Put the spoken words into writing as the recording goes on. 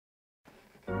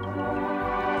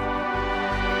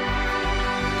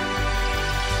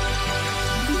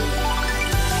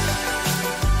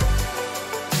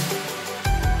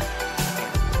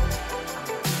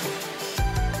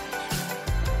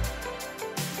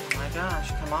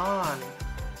gosh, come on.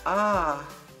 Ah.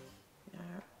 Yeah.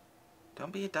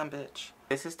 Don't be a dumb bitch.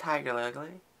 This is Tiger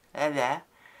Lily.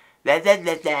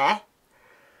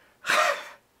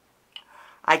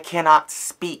 I cannot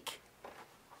speak.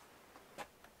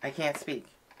 I can't speak.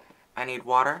 I need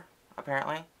water,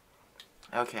 apparently.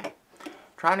 Okay.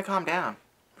 Trying to calm down.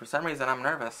 For some reason, I'm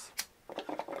nervous.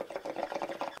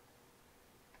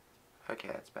 Okay,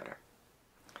 that's better.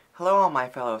 Hello all my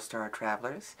fellow star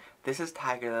travelers. This is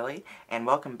Tiger Lily, and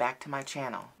welcome back to my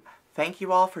channel. Thank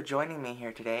you all for joining me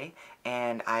here today,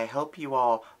 and I hope you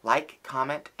all like,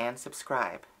 comment, and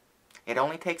subscribe. It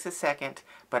only takes a second,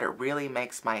 but it really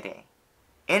makes my day.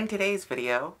 In today's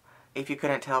video, if you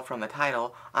couldn't tell from the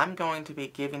title, I'm going to be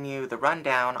giving you the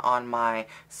rundown on my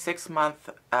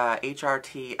 6-month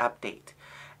HRT update.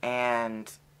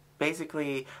 And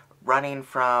basically running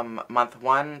from month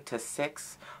 1 to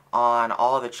 6 on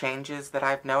all the changes that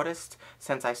I've noticed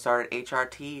since I started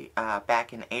HRT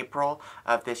back in April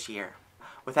of this year.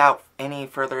 Without any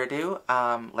further ado,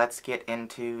 let's get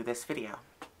into this video.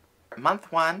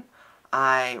 Month 1,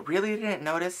 I really didn't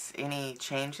notice any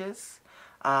changes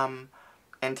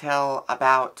until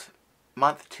about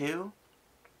month 2,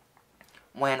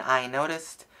 when I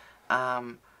noticed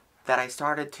that I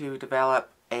started to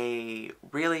develop a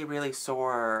really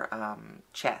sore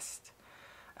chest,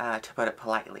 to put it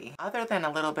politely. Other than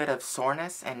a little bit of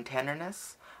soreness and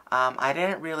tenderness, I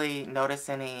didn't really notice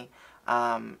any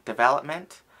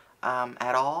development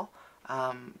at all,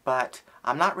 but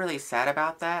I'm not really sad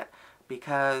about that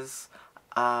because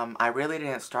I really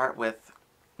didn't start with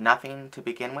nothing to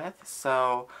begin with,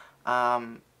 so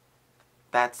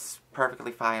that's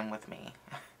perfectly fine with me.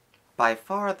 By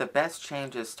far the best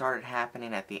changes started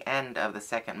happening at the end of the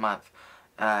 2nd month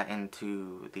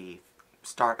into the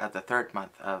start of the 3rd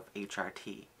month of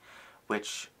HRT,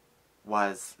 which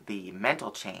was the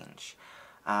mental change.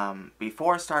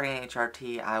 Before starting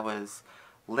HRT, I was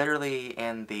literally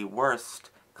in the worst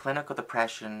clinical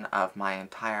depression of my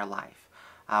entire life.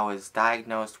 I was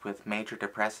diagnosed with major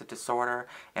depressive disorder,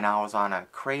 and I was on a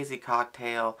crazy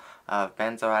cocktail of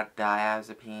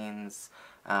benzodiazepines,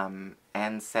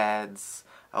 NSAIDs,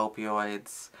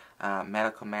 opioids,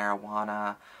 medical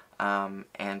marijuana,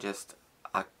 and just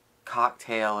a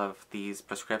cocktail of these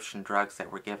prescription drugs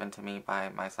that were given to me by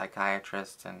my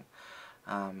psychiatrist, and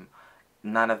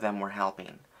none of them were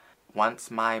helping. Once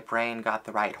my brain got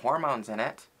the right hormones in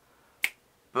it,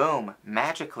 boom,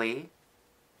 magically,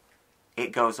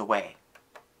 it goes away.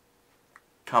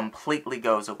 Completely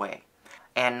goes away.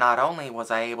 And not only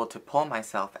was I able to pull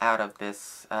myself out of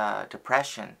this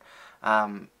depression,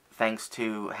 thanks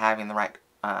to having the right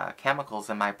chemicals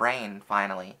in my brain,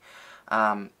 finally,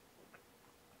 I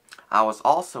was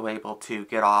also able to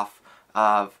get off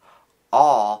of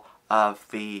all of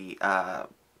the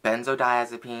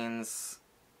benzodiazepines,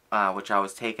 which I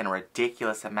was taking a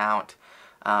ridiculous amount,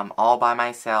 all by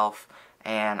myself,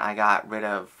 and I got rid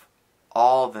of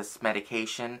all this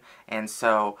medication, and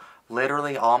so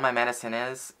literally all my medicine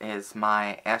is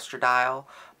my estradiol,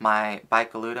 my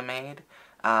bicalutamide,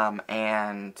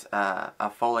 and a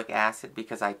folic acid,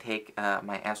 because I take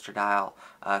my estradiol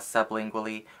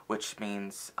sublingually, which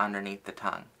means underneath the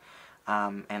tongue.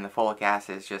 And the folic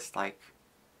acid is just like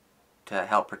to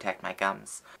help protect my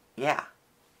gums. Yeah,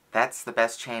 that's the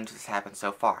best change that's happened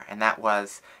so far, and that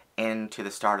was into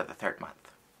the start of the 3rd month.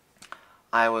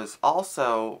 I was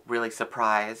also really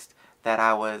surprised that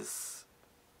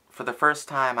for the first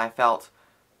time, I felt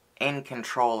in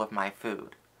control of my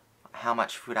food. How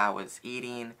much food I was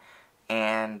eating,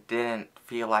 and didn't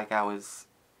feel like I was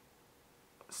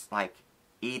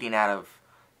eating out of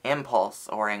impulse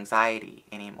or anxiety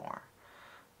anymore,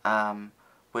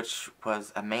 which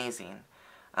was amazing.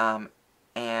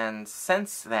 And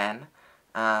since then,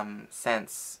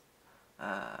 since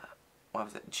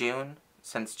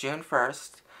June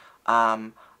 1st,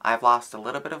 I've lost a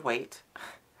little bit of weight.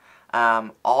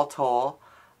 All told,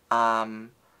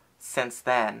 since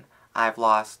then, I've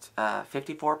lost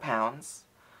 54 pounds,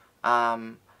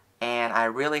 and I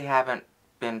really haven't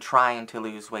been trying to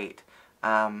lose weight.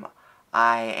 I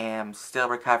am still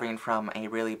recovering from a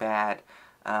really bad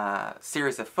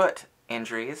series of foot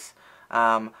injuries,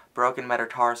 broken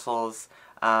metatarsals,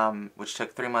 which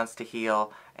took 3 months to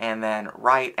heal, and then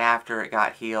right after it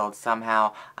got healed,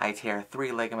 somehow I tear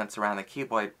 3 ligaments around the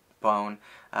cuboid bone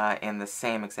in the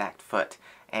same exact foot.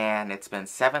 And it's been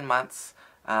 7 months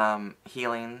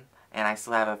healing, and I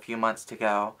still have a few months to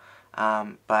go,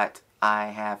 but I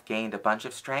have gained a bunch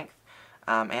of strength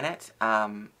in it,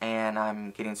 and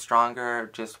I'm getting stronger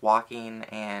just walking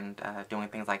and doing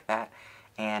things like that.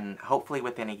 And hopefully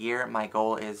within a year, my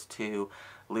goal is to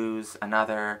lose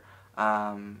another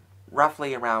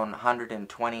roughly around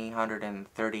 120,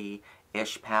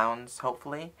 130-ish pounds,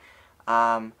 hopefully,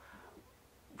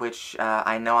 which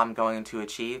I know I'm going to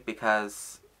achieve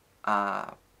because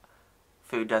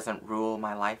food doesn't rule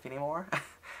my life anymore.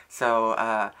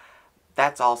 So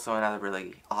that's also another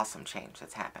really awesome change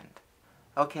that's happened.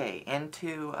 Okay,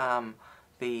 into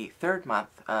the third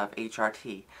month of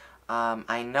HRT.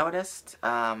 I noticed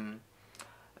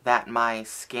that my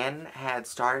skin had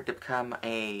started to become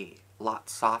a lot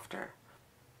softer.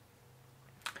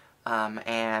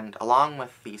 And along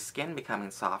with the skin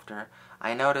becoming softer,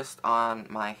 I noticed on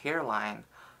my hairline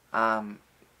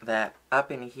that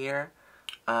up in here,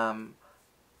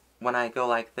 when I go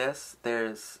like this,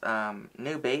 there's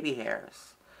new baby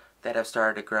hairs that have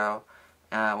started to grow,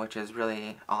 which is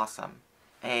really awesome.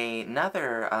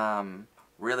 Another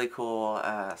really cool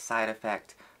side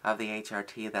effect of the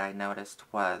HRT that I noticed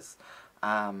was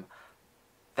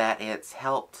that it's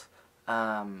helped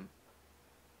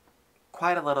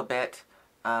quite a little bit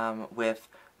with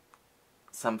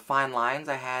some fine lines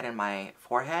I had in my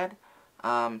forehead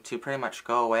to pretty much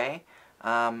go away.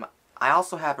 I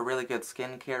also have a really good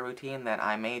skincare routine that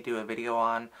I may do a video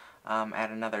on at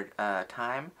another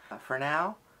time. For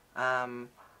now,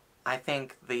 I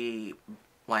think the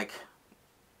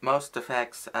most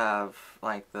effects of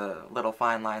the little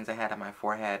fine lines I had on my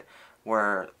forehead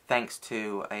were thanks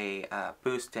to a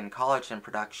boost in collagen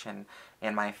production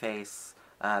in my face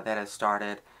that has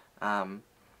started and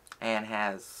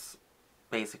has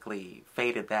basically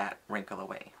faded that wrinkle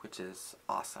away, which is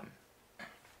awesome.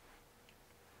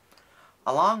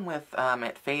 Along with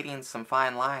it fading some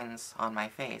fine lines on my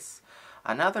face,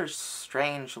 another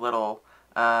strange little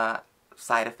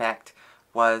side effect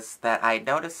was that I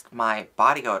noticed my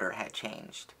body odor had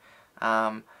changed.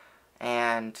 And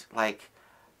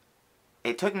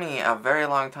it took me a very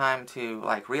long time to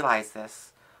realize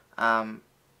this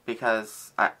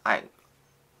because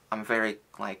I'm very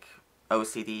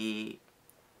OCD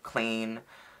clean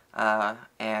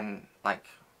and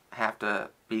have to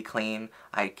be clean.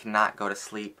 I cannot go to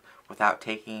sleep without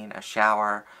taking a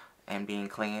shower and being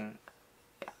clean.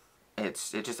 It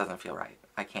just doesn't feel right.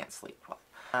 I can't sleep well.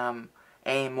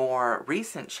 A more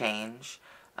recent change,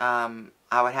 I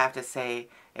would have to say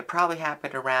it probably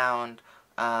happened around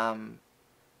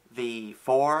the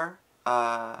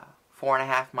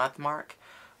 4.5 month mark,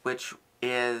 which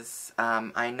is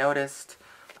I noticed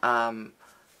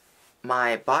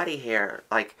my body hair,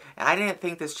 and I didn't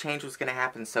think this change was going to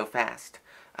happen so fast,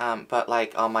 but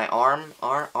on my arm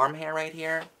hair right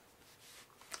here,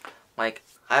 I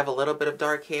have a little bit of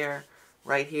dark hair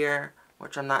right here,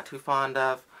 which I'm not too fond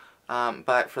of,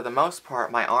 but for the most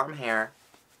part my arm hair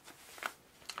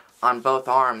on both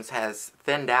arms has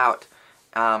thinned out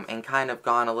and kind of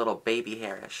gone a little baby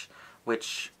hairish,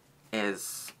 which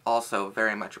is also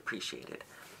very much appreciated.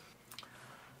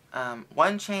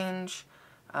 One change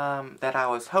that I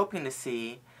was hoping to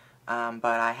see, but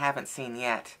I haven't seen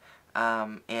yet,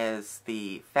 is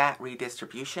the fat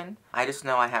redistribution. I just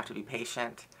know I have to be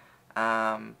patient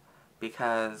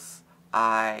because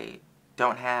I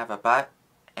don't have a butt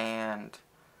and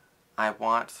I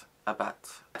want a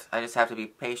butt. I just have to be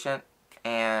patient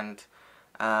and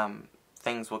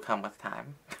things will come with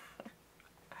time.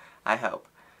 I hope.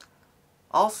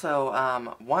 Also,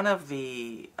 one of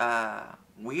the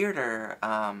weirder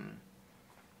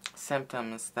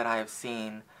symptoms that I've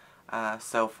seen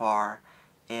so far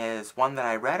is one that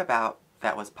I read about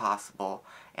that was possible,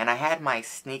 and I had my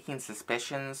sneaking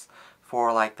suspicions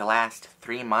for the last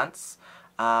 3 months,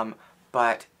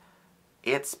 but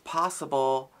it's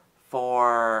possible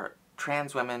for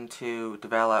trans women to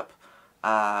develop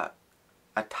a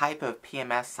type of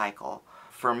PMS cycle.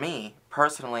 For me,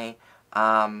 personally,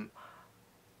 I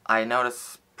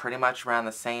notice pretty much around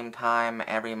the same time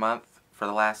every month for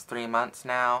the last 3 months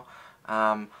now.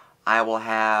 I will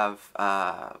have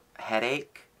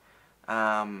headache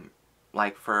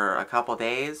for a couple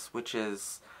days, which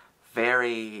is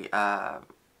very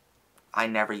I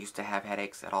never used to have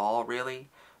headaches at all, really.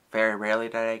 Very rarely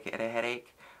did I get a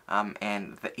headache,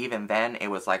 and even then it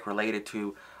was related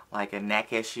to a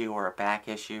neck issue or a back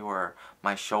issue, or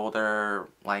my shoulder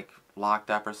locked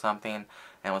up or something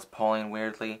and was pulling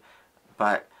weirdly.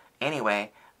 But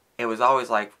anyway, it was always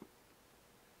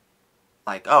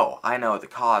oh, I know the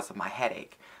cause of my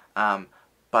headache.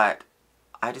 But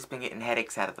I just been getting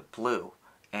headaches out of the blue,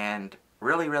 and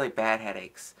really, really bad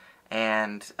headaches,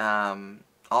 and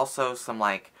also some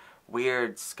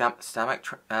weird stomach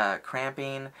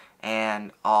cramping,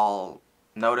 and I'll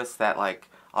notice that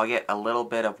I'll get a little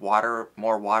bit of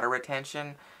more water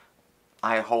retention.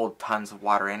 I hold tons of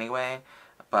water anyway,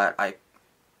 but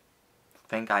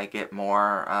think I get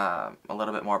more, a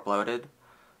little bit more bloated,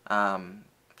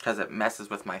 because it messes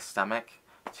with my stomach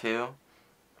too.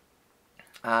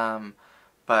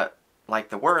 But like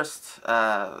the worst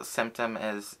symptom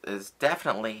is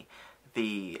definitely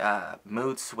the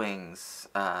mood swings,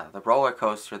 the roller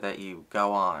coaster that you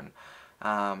go on.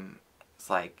 It's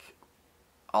like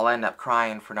I'll end up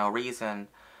crying for no reason,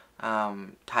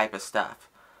 type of stuff.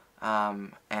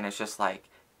 And it's just like,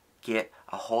 get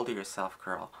a hold of yourself,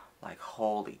 girl. Like,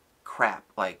 holy crap,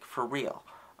 like, for real.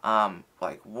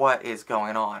 Like, what is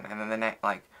going on? And then the next,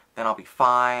 like, then I'll be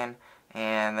fine,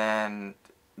 and then,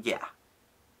 yeah,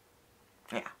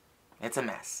 it's a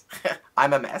mess.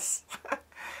 I'm a mess.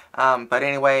 But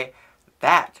anyway,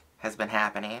 that has been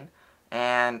happening,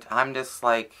 and I'm just,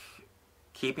 like,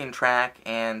 keeping track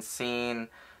and seeing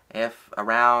if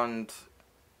around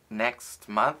next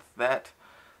month that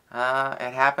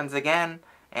it happens again,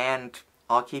 and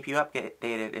I'll keep you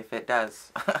updated if it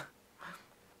does.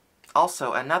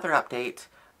 Also, another update,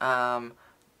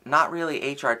 not really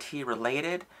HRT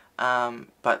related,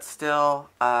 but still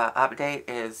update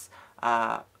is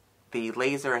the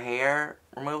laser hair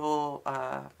removal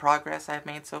progress I've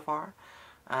made so far.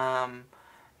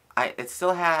 It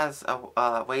still has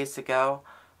a ways to go,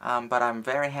 but I'm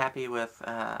very happy with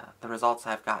the results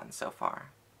I've gotten so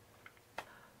far.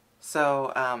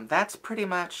 So that's pretty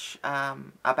much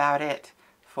about it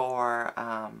for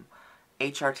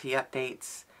HRT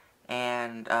updates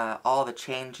and all the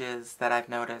changes that I've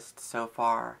noticed so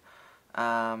far.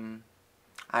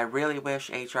 I really wish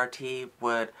HRT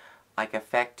would like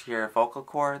affect your vocal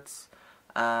cords.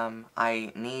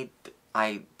 I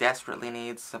desperately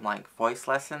need some like voice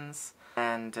lessons,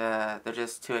 and they're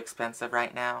just too expensive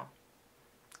right now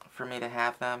for me to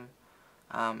have them.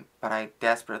 But I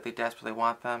desperately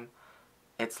want them.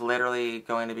 It's literally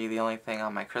going to be the only thing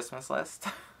on my Christmas list.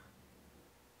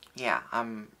 Yeah,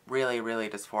 I'm really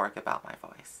dysphoric about my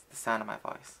voice, the sound of my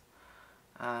voice.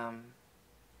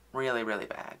 Really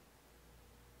bad.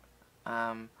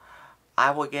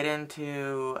 I will get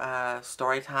into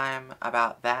story time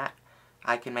about that.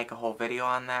 I can make a whole video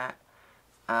on that.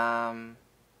 And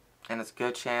it's a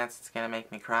good chance it's going to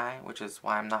make me cry, which is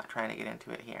why I'm not trying to get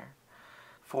into it here.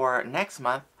 For next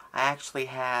month, I actually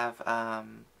have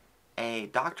a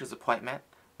doctor's appointment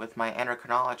with my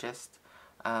endocrinologist.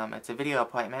 It's a video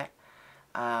appointment.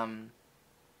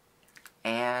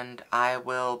 And I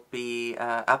will be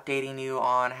updating you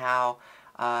on how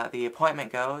the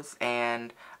appointment goes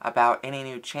and about any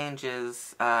new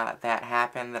changes that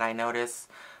happen that I notice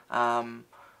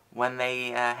when they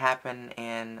happen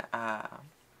in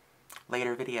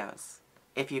later videos.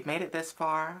 If you've made it this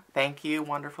far, thank you,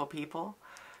 wonderful people,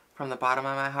 from the bottom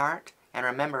of my heart. And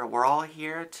remember, we're all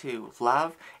here to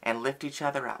love and lift each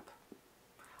other up.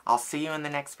 I'll see you in the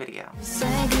next video.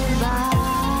 Say goodbye.